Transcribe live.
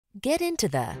Get into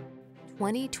the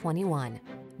 2021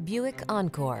 Buick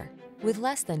Encore. With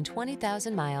less than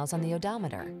 20,000 miles on the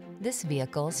odometer, this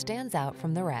vehicle stands out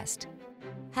from the rest.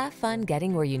 Have fun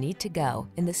getting where you need to go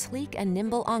in the sleek and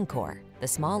nimble Encore, the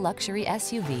small luxury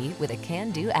SUV with a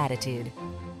can-do attitude.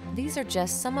 These are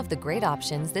just some of the great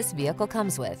options this vehicle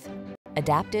comes with: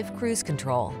 adaptive cruise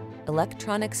control,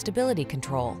 electronic stability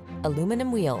control,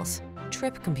 aluminum wheels,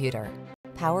 trip computer,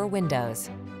 power windows,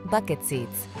 bucket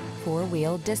seats,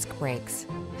 four-wheel disc brakes,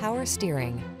 power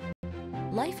steering.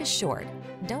 Life is short.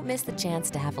 Don't miss the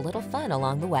chance to have a little fun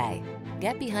along the way.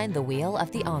 Get behind the wheel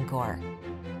of the Encore.